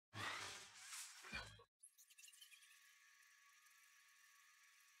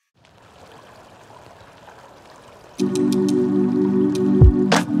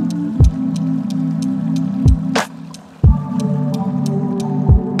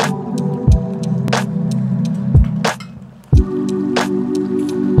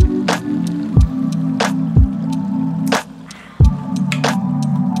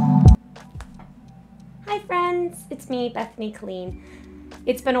me, Bethany Clean.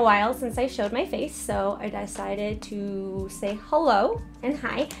 It's been a while since I showed my face, so I decided to say hello and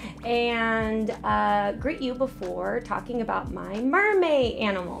hi and greet you before talking about my mermaid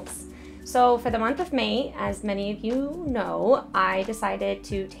animals. So for the month of May, as many of you know, I decided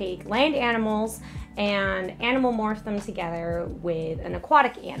to take land animals and animal morph them together with an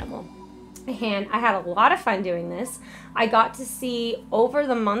aquatic animal. And I had a lot of fun doing this. I got to see over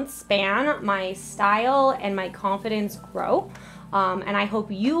the month span my style and my confidence grow. And I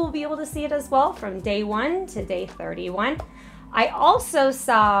hope you will be able to see it as well from day 1 to day 31. I also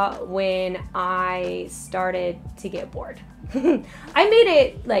saw when I started to get bored. I made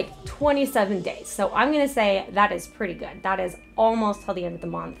it like 27 days, so I'm gonna say that is pretty good. That is almost till the end of the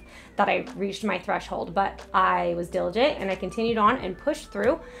month that I reached my threshold, but I was diligent and I continued on and pushed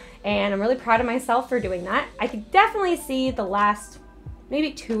through, and I'm really proud of myself for doing that. I could definitely see the last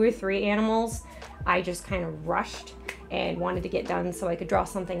maybe 2 or 3 animals I just kind of rushed and wanted to get done so I could draw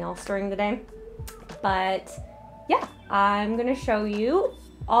something else during the day. But yeah, I'm gonna show you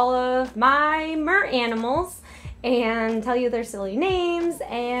all of my mer animals and tell you their silly names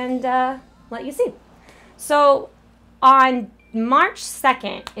and let you see. So on March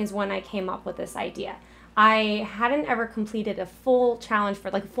 2nd is when I came up with this idea. I hadn't ever completed a full challenge for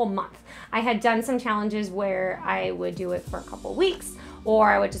like a full month. I had done some challenges where I would do it for a couple weeks,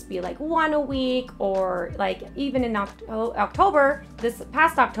 or I would just be like 1 a week, or like even in October, this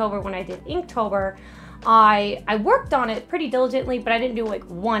past October when I did Inktober, I worked on it pretty diligently, but I didn't do like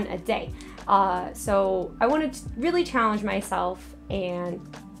 1 a day. So I wanted to really challenge myself and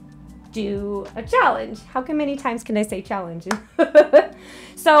do a challenge. How many times can I say challenge?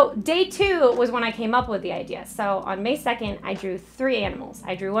 So day 2 was when I came up with the idea. So on May 2nd, I drew 3 animals.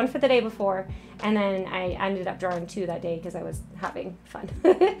 I drew 1 for the day before, and then I ended up drawing 2 that day because I was having fun.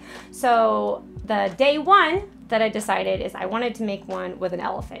 So the day 1 that I decided is I wanted to make one with an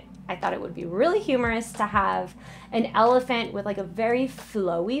elephant. I thought it would be really humorous to have an elephant with like a very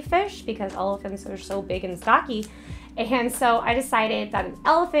flowy fish because elephants are so big and stocky. And so I decided that an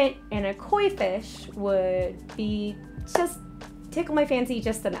elephant and a koi fish would be just tickle my fancy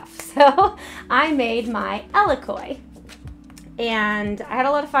just enough. So I made my Elakoi, and I had a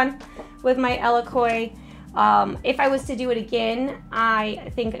lot of fun with my Elakoi. If I was to do it again,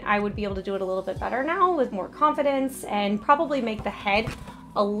 I think I would be able to do it a little bit better now with more confidence and probably make the head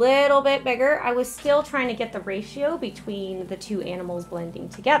a little bit bigger. I was still trying to get the ratio between the 2 animals blending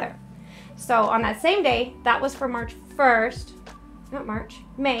together. So on that same day, that was for May.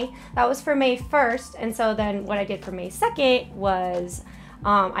 That was for May 1st. And so then what I did for May 2nd was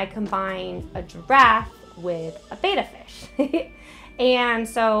I combined a giraffe with a betta fish. And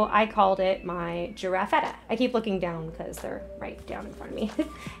so I called it my Giraffetta. I keep looking down because they're right down in front of me.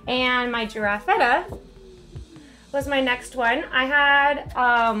 And my Giraffetta was my next one. I had,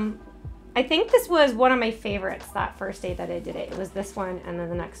 I think this was one of my favorites that first day that I did it. It was this one, and then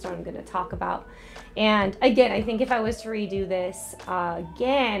the next one I'm going to talk about. And again, I think if I was to redo this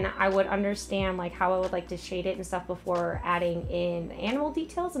again, I would understand like how I would like to shade it and stuff before adding in the animal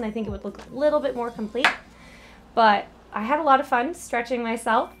details, and I think it would look a little bit more complete. But I had a lot of fun stretching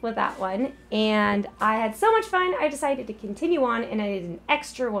myself with that one, and I had so much fun I decided to continue on, and I did an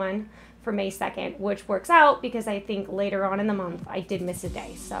extra one for May 2nd, which works out because I think later on in the month I did miss a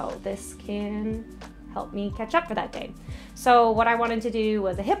day, so this can help me catch up for that day. So what I wanted to do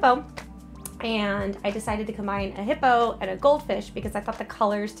was a hippo, and I decided to combine a hippo and a goldfish because I thought the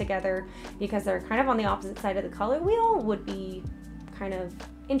colors together, because they're kind of on the opposite side of the color wheel, would be kind of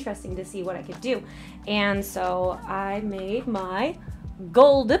interesting to see what I could do. And so I made my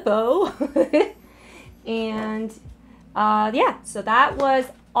gold hippo. And yeah, so that was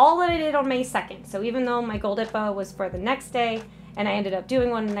all that I did on May 2nd. So even though my gold hippo was for the next day and I ended up doing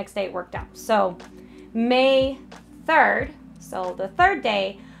one the next day, it worked out. So May 3rd, so the 3rd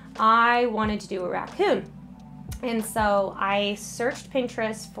day, I wanted to do a raccoon. And so I searched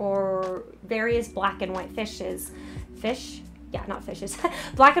Pinterest for various black and white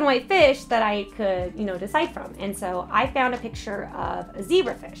black and white fish that I could, decide from. And so I found a picture of a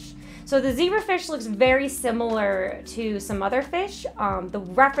zebrafish. So the zebrafish looks very similar to some other fish. The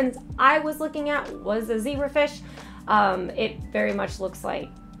reference I was looking at was a zebrafish. It very much looks like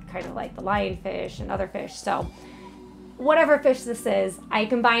kind of like the lionfish and other fish. So whatever fish this is, I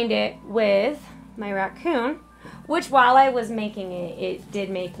combined it with my raccoon, which while I was making it, it did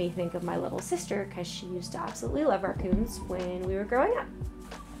make me think of my little sister because she used to absolutely love raccoons when we were growing up.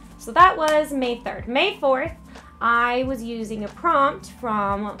 So that was May 3rd. May 4th, I was using a prompt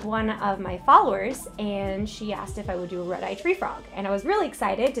from one of my followers, and she asked if I would do a red-eye tree frog, and I was really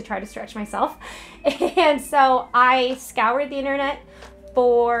excited to try to stretch myself. And so I scoured the internet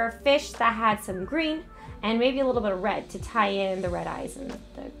for fish that had some green and maybe a little bit of red to tie in the red eyes and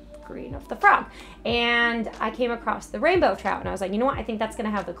the green of the frog. And I came across the rainbow trout, and I was like, you know what, I think that's gonna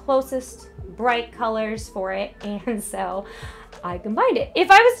have the closest bright colors for it. And so I combined it.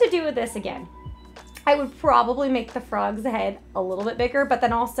 If I was to do this again, I would probably make the frog's head a little bit bigger, but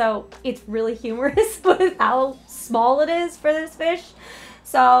then also it's really humorous with how small it is for this fish.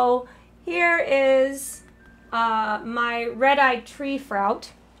 So here is my red-eyed tree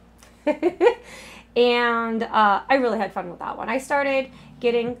trout. And I really had fun with that one. I started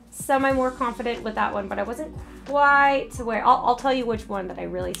getting semi more confident with that one, but I wasn't quite to where, I'll tell you which one that I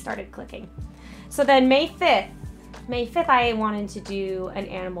really started clicking. So then May 5th, I wanted to do an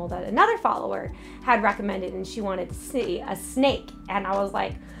animal that another follower had recommended, and she wanted to see a snake. And I was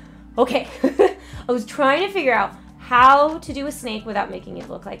like, okay. I was trying to figure out how to do a snake without making it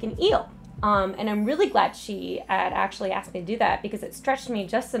look like an eel. And I'm really glad she had actually asked me to do that, because it stretched me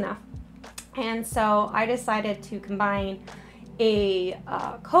just enough. And so I decided to combine a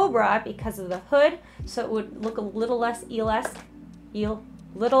cobra because of the hood, so it would look a little less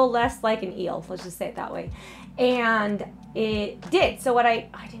little less like an eel, let's just say it that way. And it did. So what I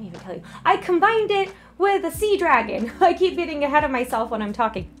didn't even tell you, I combined it with a sea dragon. I keep getting ahead of myself when I'm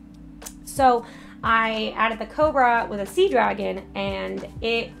talking. So I added the cobra with a sea dragon, and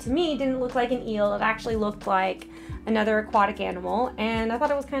it, to me, didn't look like an eel. It actually looked like another aquatic animal, and I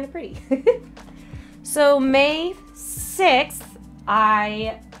thought it was kind of pretty. So May 6th,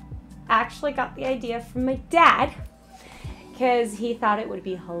 I actually got the idea from my dad, because he thought it would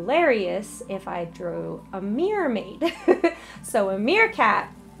be hilarious if I drew a mermaid. So a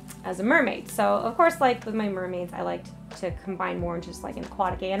meerkat as a mermaid. So of course, like with my mermaids, I liked to combine more into just like an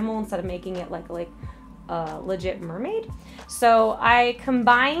aquatic animal instead of making it like a legit mermaid. So I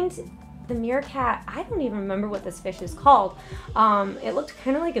combined the meerkat. I don't even remember what this fish is called. It looked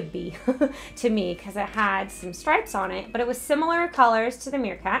kind of like a bee to me, because it had some stripes on it, but it was similar colors to the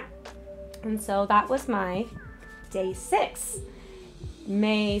meerkat. And so that was my day 6.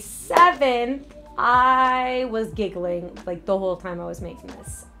 May 7th, I was giggling like the whole time I was making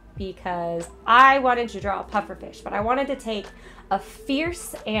this, because I wanted to draw a pufferfish, but I wanted to take a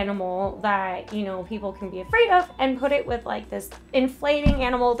fierce animal that, you know, people can be afraid of, and put it with like this inflating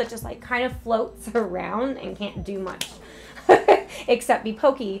animal that just like kind of floats around and can't do much except be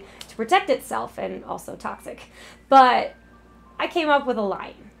pokey to protect itself, and also toxic. But I came up with a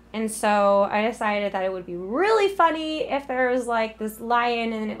lion. And so I decided that it would be really funny if there was like this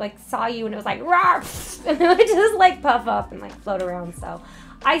lion and it like saw you and it was like, roar, and it would just like puff up and like float around. So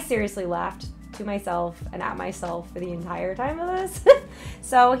I seriously laughed to myself and at myself for the entire time of this.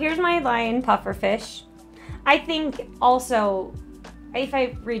 So here's my lion pufferfish. I think also, if I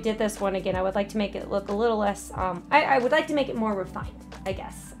redid this one again, I would like to make it look a little less, I would like to make it more refined, I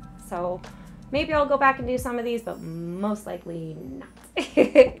guess. So maybe I'll go back and do some of these, but most likely not.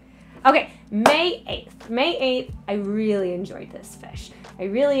 Okay, May 8th. May 8th, I really enjoyed this fish. I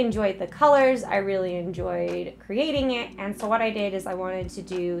really enjoyed the colors. I really enjoyed creating it. And so what I did is I wanted to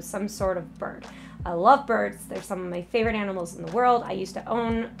do some sort of bird. I love birds. They're some of my favorite animals in the world. I used to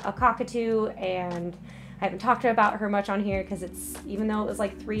own a cockatoo, and I haven't talked about her much on here because it's, even though it was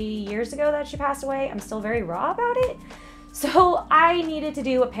like 3 years ago that she passed away, I'm still very raw about it. So I needed to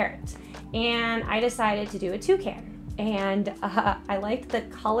do a parrot, and I decided to do a toucan. And I liked the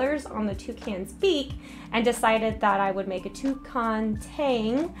colors on the toucan's beak and decided that I would make a toucan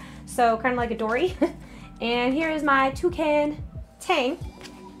tang, so kind of like a dory. And here is my toucan tang,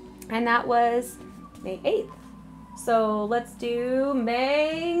 and that was May 8th. So let's do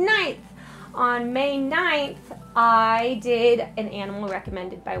May 9th. On May 9th, I did an animal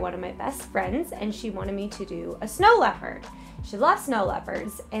recommended by one of my best friends, and she wanted me to do a snow leopard. She loves snow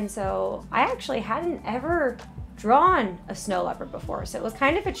leopards, and so I actually hadn't ever drawn a snow leopard before, so it was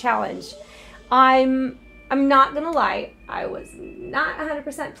kind of a challenge. I'm not gonna lie, I was not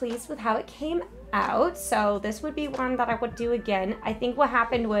 100% pleased with how it came out, so this would be one that I would do again. I think what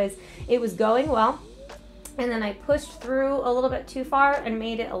happened was it was going well, and then I pushed through a little bit too far and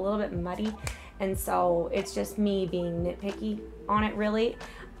made it a little bit muddy, and so it's just me being nitpicky on it, really.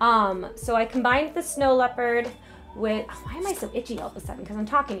 So I combined the snow leopard with, oh, why am I so itchy all of a sudden? Because I'm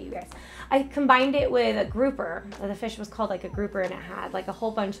talking to you guys. I combined it with a grouper. The fish was called like a grouper, and it had like a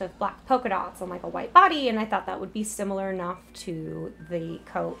whole bunch of black polka dots on like a white body, and I thought that would be similar enough to the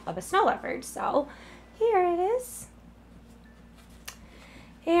coat of a snow leopard. So here it is.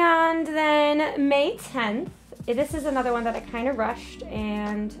 And then May 10th, this is another one that I kind of rushed,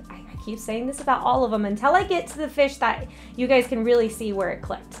 and I keep saying this about all of them until I get to the fish that you guys can really see where it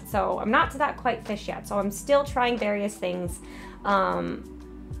clicked. So I'm not to that quite fish yet. So I'm still trying various things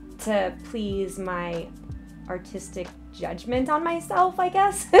to please my artistic judgment on myself, I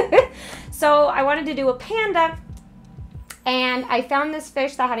guess. So I wanted to do a panda, and I found this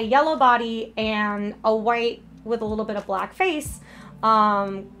fish that had a yellow body and a white with a little bit of black face.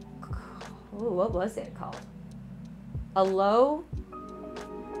 Ooh, what was it called? A low?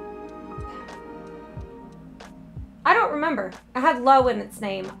 I don't remember. I had low in its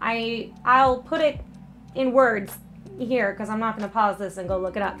name. I'll put it in words here because I'm not going to pause this and go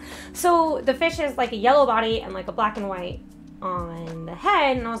look it up. So the fish is like a yellow body and like a black and white on the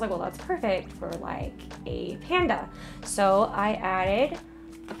head, and I was like, well, that's perfect for like a panda. So I added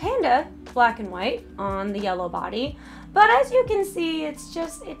a panda, black and white, on the yellow body. But as you can see, it's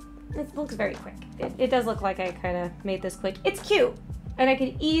just, it looks very quick. It does look like I kind of made this quick. It's cute, and I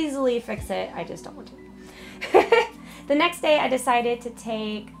could easily fix it. I just don't want to. The next day I decided to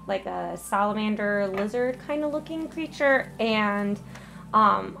take like a salamander lizard kind of looking creature, and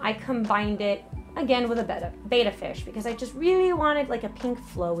I combined it again with a betta fish because I just really wanted like a pink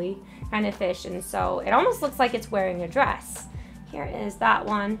flowy kind of fish, and so it almost looks like it's wearing a dress. Here is that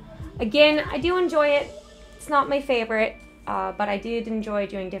one. Again, I do enjoy it. It's not my favorite, but I did enjoy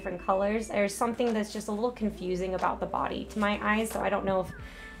doing different colors. There's something that's just a little confusing about the body to my eyes, so I don't know if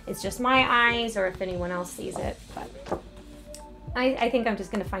it's just my eyes or if anyone else sees it, but I think I'm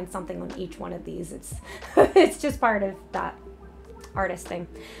just gonna find something on each one of these. It's just part of that artist thing.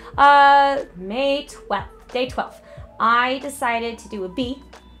 May 12th, day 12. I decided to do a bee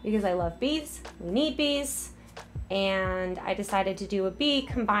because I love bees. We need bees. And I decided to do a bee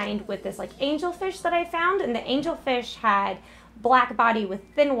combined with this like angelfish that I found, and the angelfish had black body with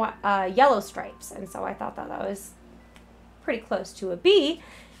thin yellow stripes, and so I thought that was pretty close to a bee.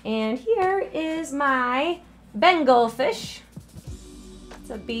 And here is my Bengal fish.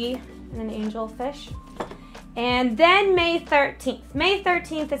 It's a bee and an angelfish. And then May 13th. May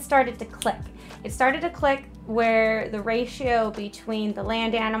 13th, it started to click. It started to click where the ratio between the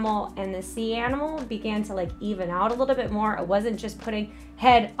land animal and the sea animal began to like even out a little bit more. I wasn't just putting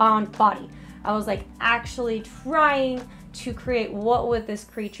head on body. I was like actually trying to create what would this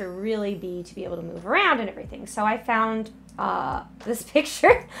creature really be to be able to move around and everything. So I found this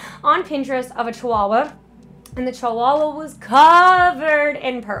picture on Pinterest of a chihuahua, and the chihuahua was covered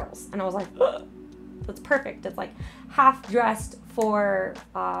in pearls, and I was like, ugh, that's perfect. It's like half dressed for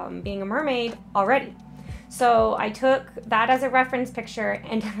being a mermaid already. So I took that as a reference picture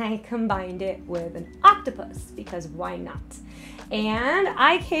and I combined it with an octopus because why not? And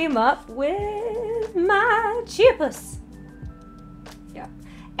I came up with my Chiapus. Yeah.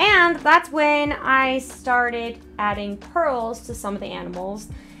 And that's when I started adding pearls to some of the animals.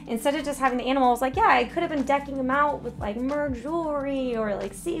 Instead of just having the animals, like, yeah, I could have been decking them out with like mer jewelry or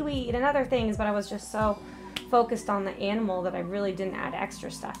like seaweed and other things, but I was just so focused on the animal that I really didn't add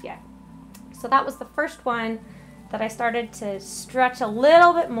extra stuff yet. So that was the first one that I started to stretch a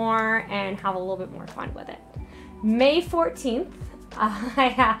little bit more and have a little bit more fun with it. May 14th,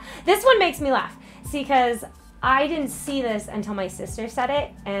 this one makes me laugh. See, because I didn't see this until my sister said it,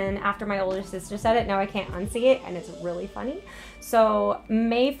 and after my older sister said it, now I can't unsee it, and it's really funny. So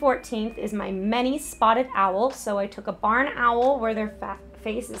May 14th is my many spotted owl. So I took a barn owl where their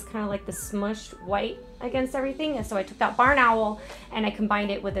face is kind of like the smushed white against everything, and so I took that barn owl and I combined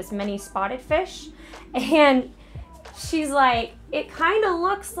it with this many spotted fish, and she's like, it kind of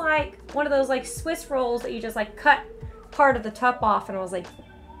looks like one of those like Swiss rolls that you just like cut part of the top off, and I was like,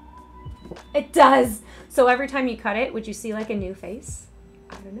 it does. So every time you cut it, would you see like a new face?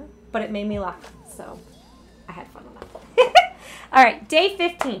 I don't know, but it made me laugh, so I had fun on that. All right, day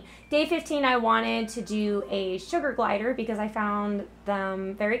 15. Day 15, I wanted to do a sugar glider because I found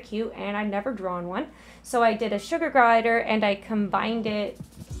them very cute and I'd never drawn one. So I did a sugar glider and I combined it.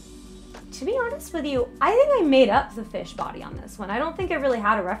 To be honest with you, I think I made up the fish body on this one. I don't think I really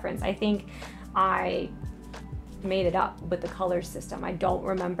had a reference. I think I made it up with the color system. I don't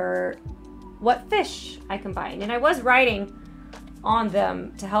remember what fish I combined. And I was writing on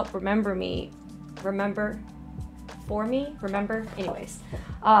them to help remember, anyways.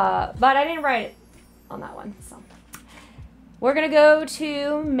 But I didn't write it on that one, so. We're gonna go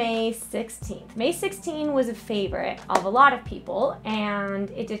to May 16th. May 16 was a favorite of a lot of people, and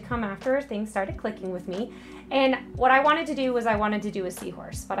it did come after things started clicking with me. And what I wanted to do was I wanted to do a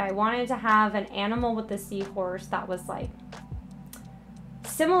seahorse, but I wanted to have an animal with the seahorse that was like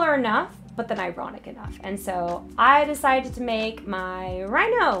similar enough, but then ironic enough. And so I decided to make my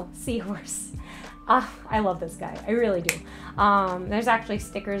rhino seahorse. I love this guy. I really do. There's actually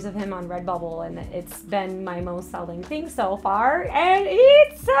stickers of him on Redbubble, and it's been my most selling thing so far, and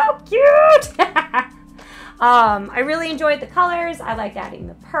it's so cute. I really enjoyed the colors. I liked adding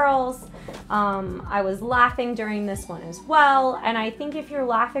the pearls. I was laughing during this one as well, and I think if you're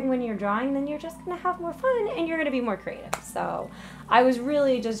laughing when you're drawing, then you're just gonna have more fun and you're gonna be more creative. So I was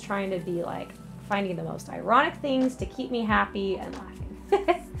really just trying to be like finding the most ironic things to keep me happy and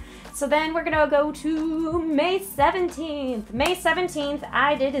laughing. So then we're gonna go to May 17th. May 17th,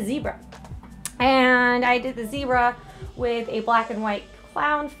 I did a zebra. And I did the zebra with a black and white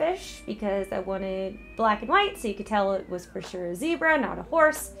clownfish because I wanted black and white so you could tell it was for sure a zebra, not a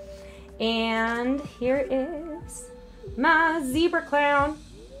horse. And here is my zebra clown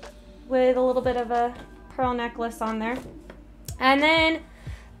with a little bit of a pearl necklace on there. And then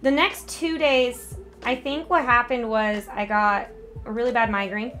the next 2 days, I think what happened was I got a really bad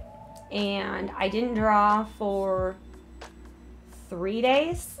migraine and I didn't draw for 3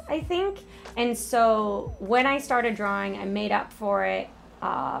 days, I think. And so when I started drawing, I made up for it,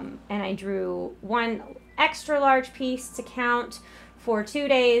 and I drew one extra large piece to count for 2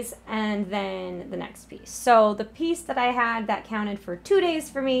 days and then the next piece. So the piece that I had that counted for 2 days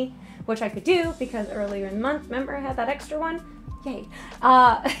for me, which I could do because earlier in the month, remember I had that extra one? Yay.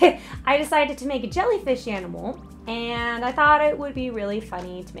 I decided to make a jellyfish animal, and I thought it would be really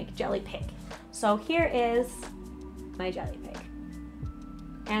funny to make a jelly pig. So here is my jelly pig.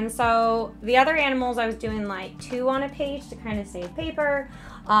 And so the other animals I was doing like 2 on a page to kind of save paper,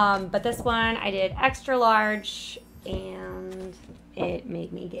 but this one I did extra large and it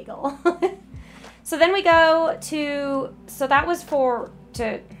made me giggle. So then we go to, so that was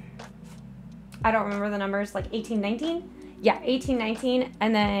I don't remember the numbers, like 18, 19? Yeah, 18, 19,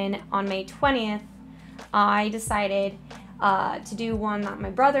 and then on May 20th, I decided to do one that my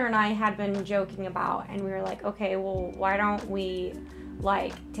brother and I had been joking about, and we were like, okay, well, why don't we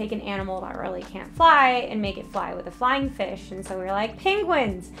like take an animal that really can't fly and make it fly with a flying fish? And so we were like,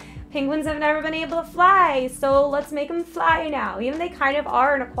 penguins. Penguins have never been able to fly, so let's make them fly now. Even they kind of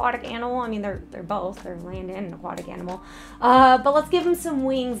are an aquatic animal. I mean, they're both. They're land and an aquatic animal. But let's give them some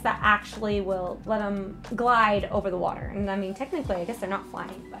wings that actually will let them glide over the water. And I mean, technically, I guess they're not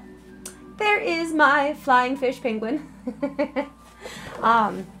flying, but there is my flying fish penguin.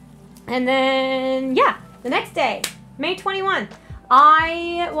 And then, yeah, the next day, May 21.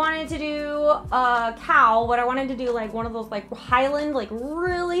 I wanted to do a cow, but I wanted to do like one of those like Highland, like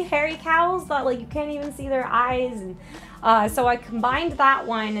really hairy cows that like you can't even see their eyes. And so I combined that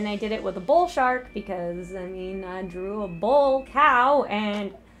one and I did it with a bull shark because I mean, I drew a bull cow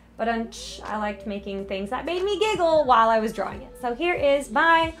but I liked making things that made me giggle while I was drawing it. So here is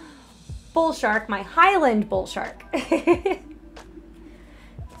my bull shark, my Highland bull shark.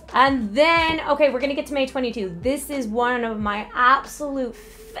 And then, okay, we're gonna get to May 22. This is one of my absolute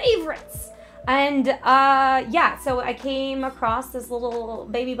favorites. And yeah, so I came across this little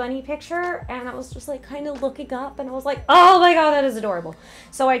baby bunny picture and I was just like kind of looking up and I was like, oh my God, that is adorable.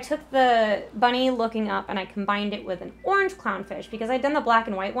 So I took the bunny looking up and I combined it with an orange clownfish because I'd done the black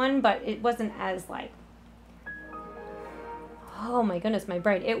and white one, but it wasn't as like, oh my goodness, my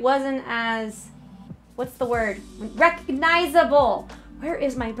brain. It wasn't as, what's the word? Recognizable. Where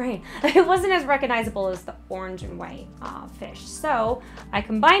is my brain? It wasn't as recognizable as the orange and white fish. So I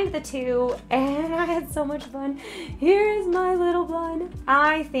combined the two and I had so much fun. Here is my little one.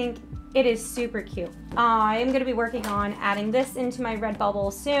 I think it is super cute. I am gonna be working on adding this into my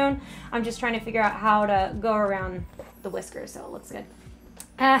Redbubble soon. I'm just trying to figure out how to go around the whiskers so it looks good.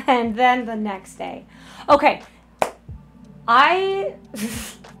 And then the next day. Okay, I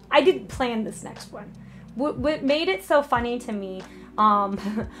didn't plan this next one. What made it so funny to me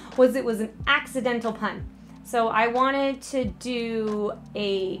was it was an accidental pun. So I wanted to do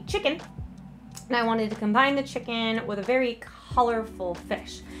a chicken and I wanted to combine the chicken with a very colorful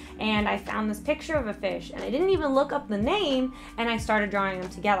fish. And I found this picture of a fish and I didn't even look up the name and I started drawing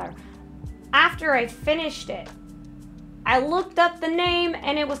them together. After I finished it, I looked up the name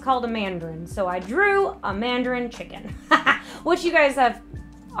and it was called a mandarin. So I drew a mandarin chicken, which you guys have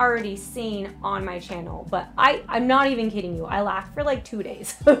already seen on my channel, but I'm not even kidding you. I laughed for like 2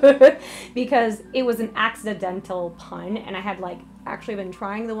 days because it was an accidental pun and I had like actually been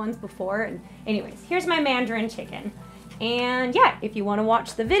trying the ones before. And anyways, here's my mandarin chicken. And yeah, if you want to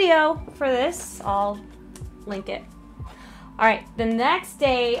watch the video for this, I'll link it. All right, the next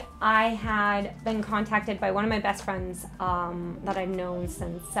day I had been contacted by one of my best friends that I've known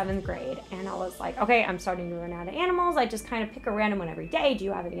since 7th grade. And I was like, okay, I'm starting to run out of animals. I just kind of pick a random one every day. Do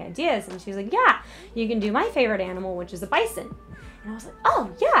you have any ideas? And she was like, yeah, you can do my favorite animal, which is a bison. And I was like,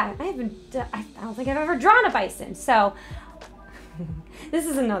 oh yeah, I don't think I've ever drawn a bison. So this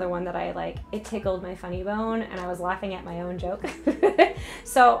is another one that I like, it tickled my funny bone and I was laughing at my own joke.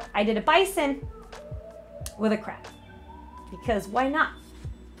 So I did a bison with a crab because why not?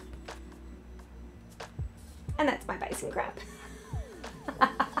 And that's my bison crab.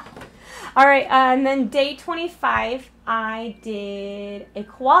 All right, and then day 25, I did a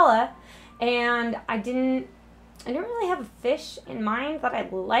koala, and I didn't really have a fish in mind that I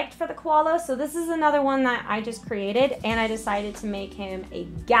liked for the koala, so this is another one that I just created, and I decided to make him a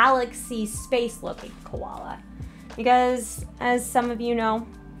galaxy space-looking koala. Because, as some of you know,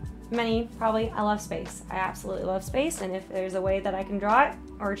 many probably, I love space. I absolutely love space, and if there's a way that I can draw it,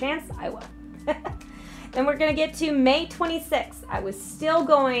 or a chance, I will. Then we're gonna get to May 26th. I was still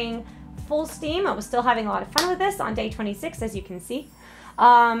going full steam. I was still having a lot of fun with this on day 26, as you can see.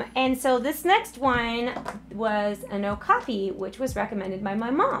 And so this next one was an okapi, which was recommended by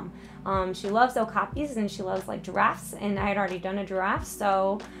my mom. She loves okapis and she loves like giraffes, and I had already done a giraffe,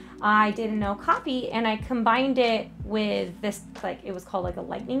 so I did an okapi and I combined it with this, like it was called like a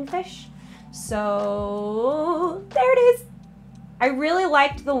lightning fish. So there it is. I really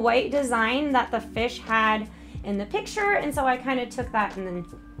liked the white design that the fish had in the picture, and so I kind of took that and then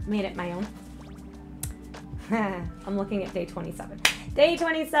made it my own. I'm looking at day 27. Day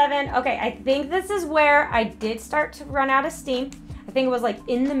 27, okay, I think this is where I did start to run out of steam. I think it was like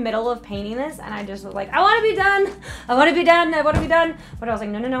in the middle of painting this, and I just was like, I want to be done, I want to be done, I want to be done. But I was like,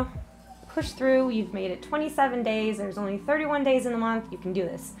 no, no, no, push through. You've made it 27 days. There's only 31 days in the month. You can do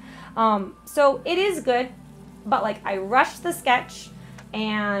this. So it is good, but like I rushed the sketch,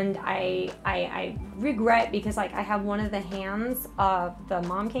 and I regret because like I have one of the hands of the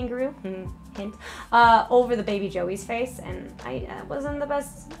mom kangaroo, hint, over the baby Joey's face, and it wasn't the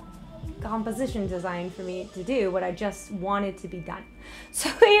best composition design for me to do, but I just wanted to be done. So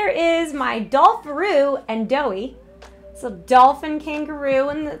here is my Dolpharoo and Doey. So dolphin, kangaroo,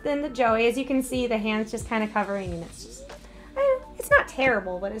 and the Joey. As you can see, the hand's just kind of covering, and it's just, it's not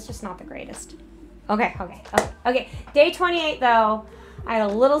terrible, but it's just not the greatest. Okay. Day 28 though, I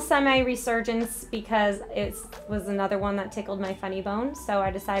had a little semi-resurgence because it was another one that tickled my funny bone. So I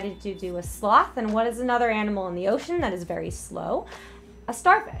decided to do a sloth. And what is another animal in the ocean that is very slow? A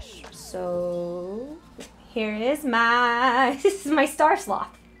starfish. So here is this is my star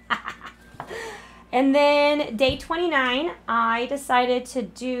sloth. And then day 29, I decided to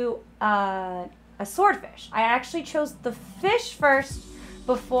do a swordfish. I actually chose the fish first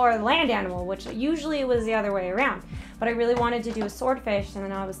before the land animal, which usually it was the other way around. But I really wanted to do a swordfish, and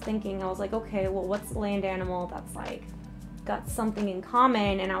then I was like, okay, well, what's the land animal that's like got something in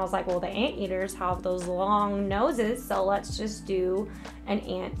common? And I was like, well, the anteaters have those long noses, so let's just do an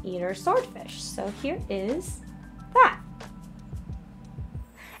anteater swordfish. So here is that.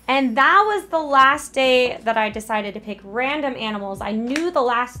 And that was the last day that I decided to pick random animals. I knew the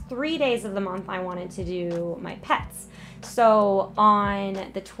last 3 days of the month I wanted to do my pets. So on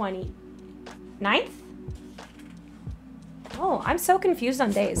the 29th, oh, I'm so confused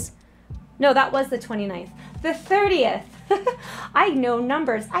on days. No, that was the 29th. The 30th, I know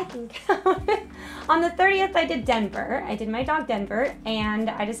numbers, I can count. On the 30th, I did Denver. I did my dog Denver, and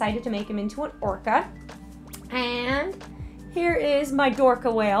I decided to make him into an orca. And here is my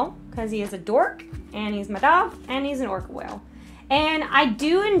Dorca whale, because he is a dork, and he's my dog, and he's an orca whale. And I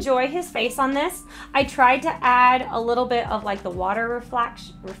do enjoy his face on this. I tried to add a little bit of like the water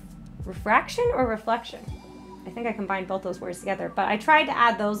refraction or reflection. I think I combined both those words together, but I tried to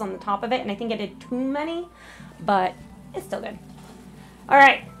add those on the top of it, and I think I did too many, but it's still good. All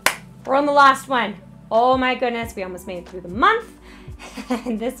right, we're on the last one. Oh my goodness, we almost made it through the month.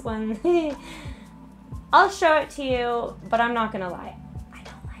 And this one, I'll show it to you, but I'm not gonna lie.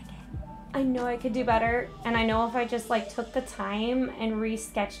 I know I could do better, and I know if I just like took the time and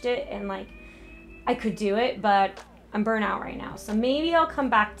re-sketched it and like I could do it, but I'm burnt out right now. So maybe I'll come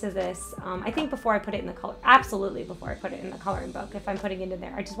back to this. I think before I put it in the color, absolutely before I put it in the coloring book, if I'm putting it in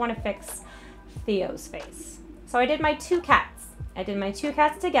there. I just want to fix Theo's face. So I did my two cats. I did my two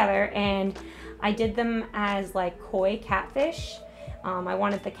cats together, and I did them as like koi catfish. I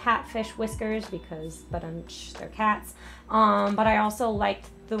wanted the catfish whiskers because, they're cats. But I also liked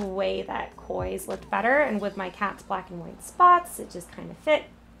the way that koi's looked better, and with my cat's black and white spots, it just kind of fit.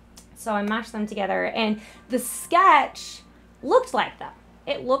 So I mashed them together, and the sketch looked like them.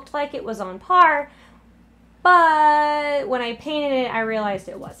 It looked like it was on par, but when I painted it, I realized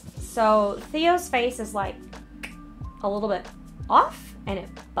it wasn't. So Theo's face is like a little bit off, and it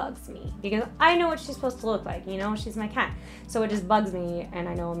bugs me because I know what she's supposed to look like, you know, she's my cat. So it just bugs me, and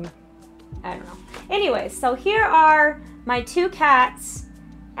I know I'm I don't know. Anyways, so here are my two cats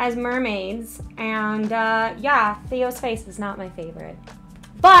as mermaids, and yeah, Theo's face is not my favorite.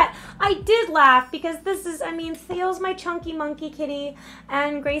 But I did laugh because this is, I mean, Theo's my chunky monkey kitty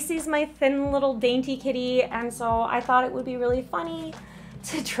and Gracie's my thin little dainty kitty, and so I thought it would be really funny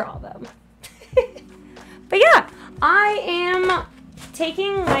to draw them. But yeah, I am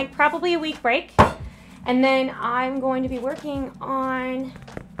taking like probably a week break, and then I'm going to be working on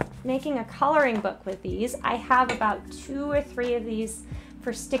making a coloring book with these. I have about 2 or 3 of these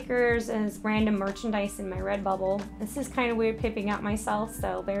for stickers as random merchandise in my Redbubble. This is kind of weird pimping out myself,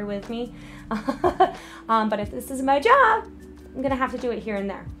 so bear with me. But if this is my job, I'm gonna have to do it here and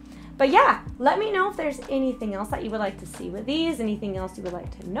there. But yeah, let me know if there's anything else that you would like to see with these, anything else you would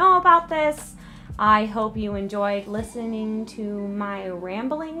like to know about this. I hope you enjoyed listening to my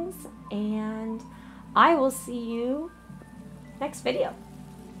ramblings, and I will see you next video.